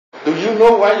Do you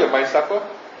know why your mind suffers?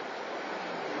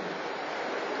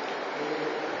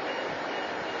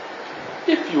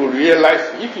 If you realize,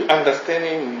 if you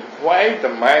understanding why the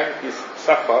mind is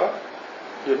suffer,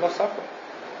 you'll not suffer.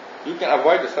 You can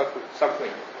avoid the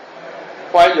suffering.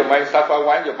 Why your mind suffer,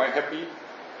 why your mind happy?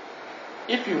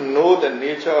 If you know the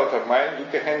nature of the mind, you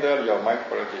can handle your mind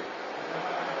quality.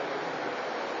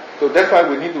 So that's why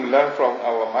we need to learn from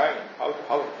our mind,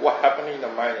 what happening in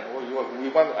the mind. We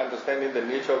want to understand the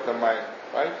nature of the mind,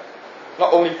 right?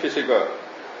 Not only physical,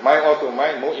 mind also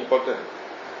more important.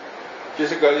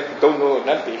 Physical, if you don't know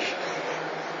nothing,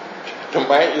 the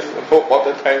mind is all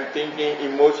the time thinking,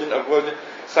 emotion, aversion,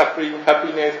 suffering,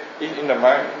 happiness is in the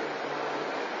mind.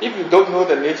 If you don't know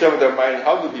the nature of the mind,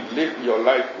 how do you live your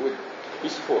life with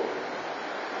peaceful?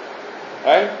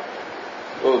 Right?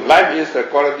 So life is the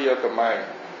quality of the mind.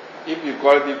 If you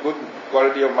good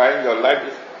quality of mind, your life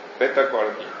is better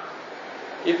quality.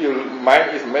 If your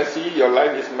mind is messy, your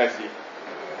life is messy.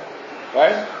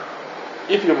 Right?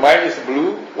 If your mind is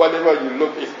blue, whatever you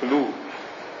look is blue.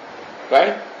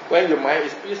 Right? When your mind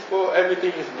is peaceful,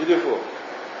 everything is beautiful.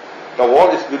 The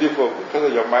world is beautiful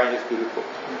because your mind is beautiful.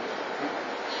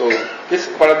 So this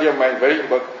quality of mind is very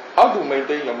important. How to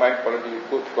maintain your mind quality,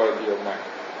 good quality of mind?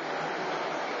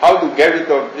 How to get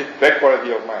rid of this bad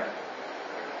quality of mind?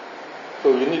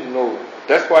 So you need to know.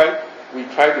 That's why we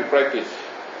try to practice,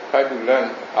 try to learn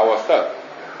ourselves.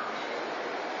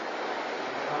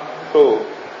 So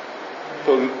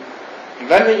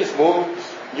learning is more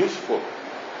useful.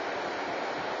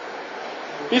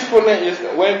 Peacefulness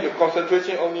is when your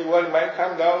concentration only one mind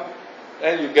comes down,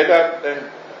 and you get up, then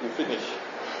you finish.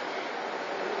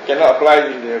 Cannot apply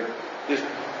in this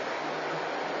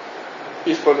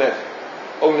peacefulness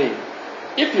only.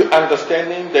 If you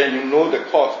understanding, then you know the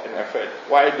cause and effect.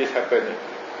 Why this happening?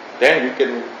 Then you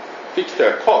can fix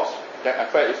the cause. The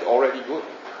effect is already good.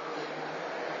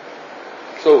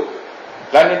 So,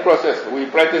 learning process. We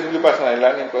practice Vipassana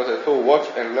learning process. So watch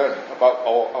and learn about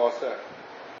ourselves.